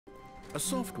A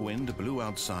soft wind blew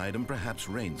outside and perhaps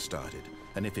rain started,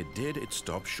 and if it did, it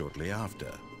stopped shortly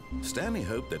after. Stanley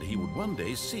hoped that he would one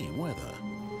day see weather.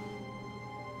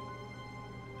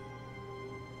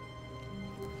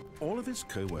 All of his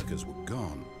co-workers were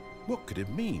gone. What could it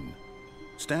mean?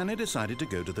 Stanley decided to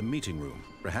go to the meeting room.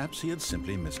 Perhaps he had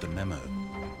simply missed a memo.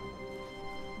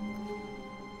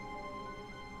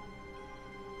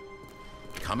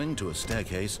 Coming to a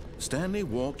staircase, Stanley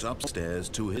walked upstairs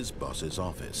to his boss's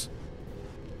office.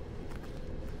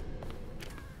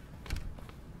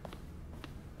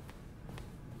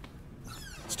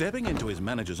 Stepping into his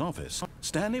manager's office,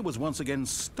 Stanley was once again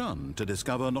stunned to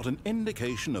discover not an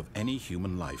indication of any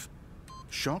human life.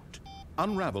 Shocked,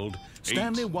 unraveled,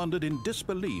 Stanley wondered in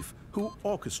disbelief who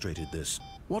orchestrated this.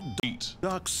 What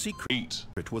dark secret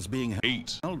was being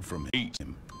held from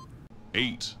him?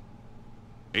 8.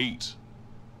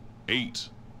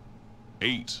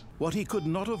 What he could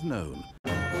not have known.